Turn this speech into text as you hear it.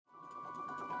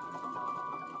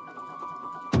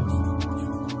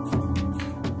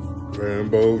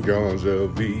Grambo Johns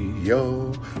LV,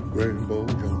 yo, Grambo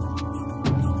Johns.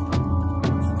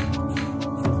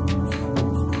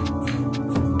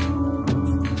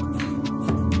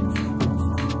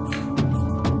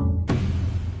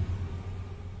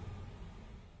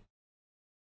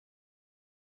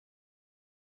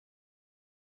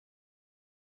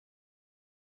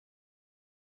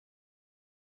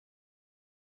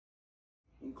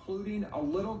 Including a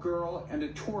little girl and a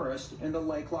tourist in the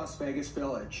Lake Las Vegas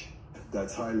Village.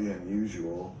 That's highly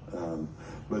unusual,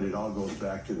 but it all goes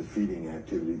back to the feeding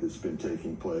activity that's been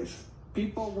taking place.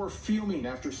 People were fuming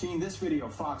after seeing this video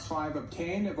Fox 5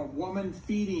 obtained of a woman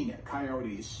feeding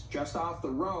coyotes just off the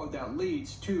road that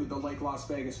leads to the Lake Las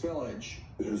Vegas Village.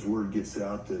 As word gets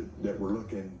out that we're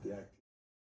looking at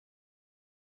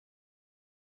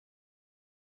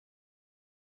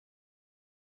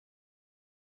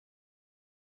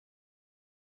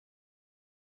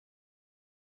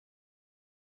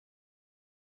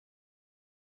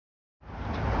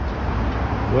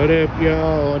What up,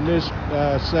 y'all? On this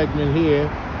segment here,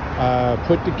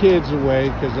 put the kids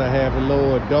away because I have a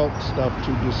little adult stuff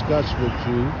to discuss with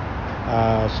you.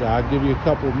 So I'll give you a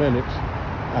couple minutes.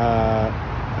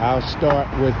 I'll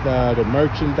start with the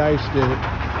merchandise that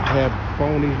have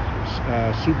phony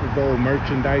Super Bowl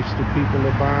merchandise that people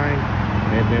are buying,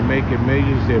 and they're making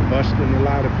millions. They're busting a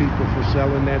lot of people for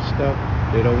selling that stuff.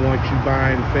 They don't want you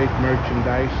buying fake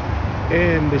merchandise.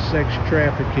 And the sex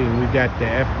trafficking. We got the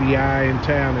FBI in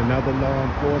town and other law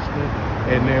enforcement,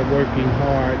 and they're working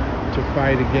hard to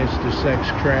fight against the sex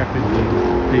trafficking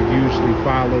that usually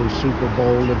follows Super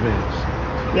Bowl events.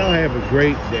 Y'all have a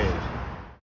great day.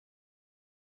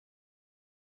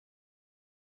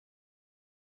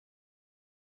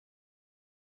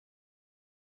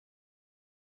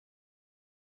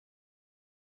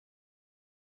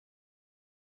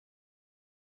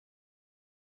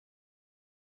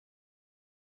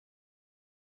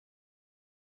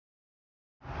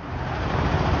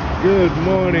 Good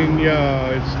morning,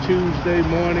 y'all. It's Tuesday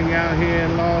morning out here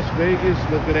in Las Vegas.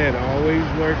 Look at that, always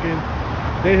working.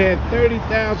 They had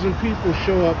 30,000 people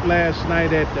show up last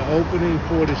night at the opening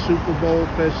for the Super Bowl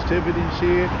festivities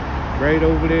here, right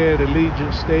over there at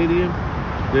Allegiant Stadium.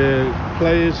 The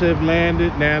players have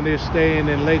landed. Now they're staying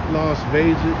in Lake Las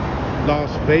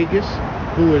Vegas,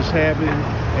 who is having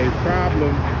a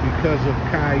problem because of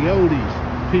coyotes.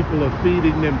 People are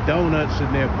feeding them donuts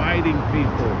and they're biting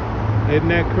people. Isn't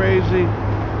that crazy?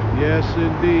 Yes,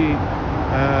 indeed.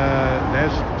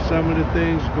 That's some of the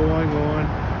things going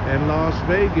on in Las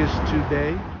Vegas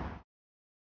today.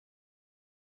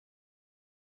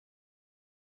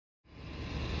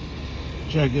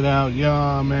 Check it out,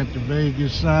 y'all. I'm at the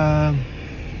Vegas sign.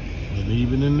 And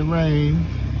even in the rain,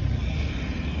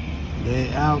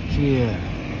 they out here.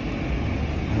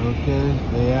 Okay?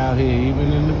 They out here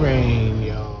even in the rain,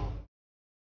 y'all.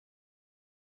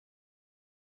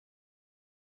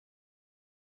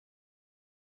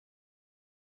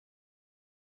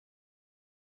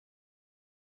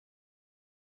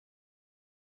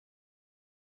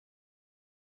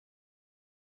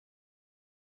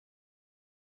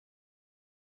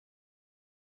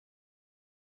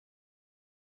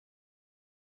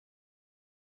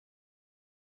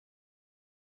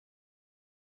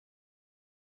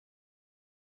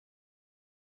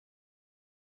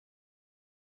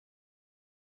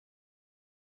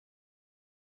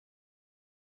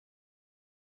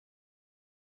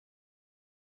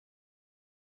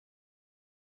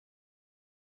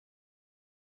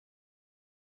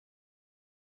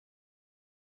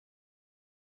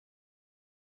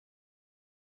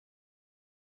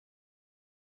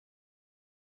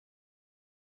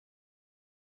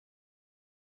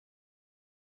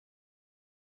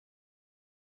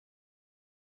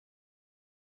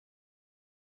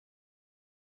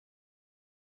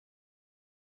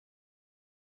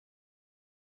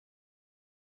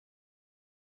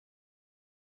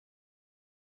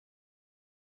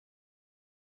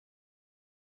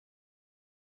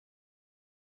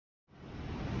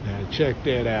 Check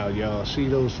that out, y'all. See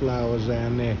those flowers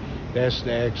down there? That's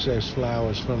the excess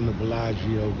flowers from the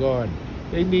Bellagio garden.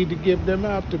 They need to give them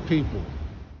out to people.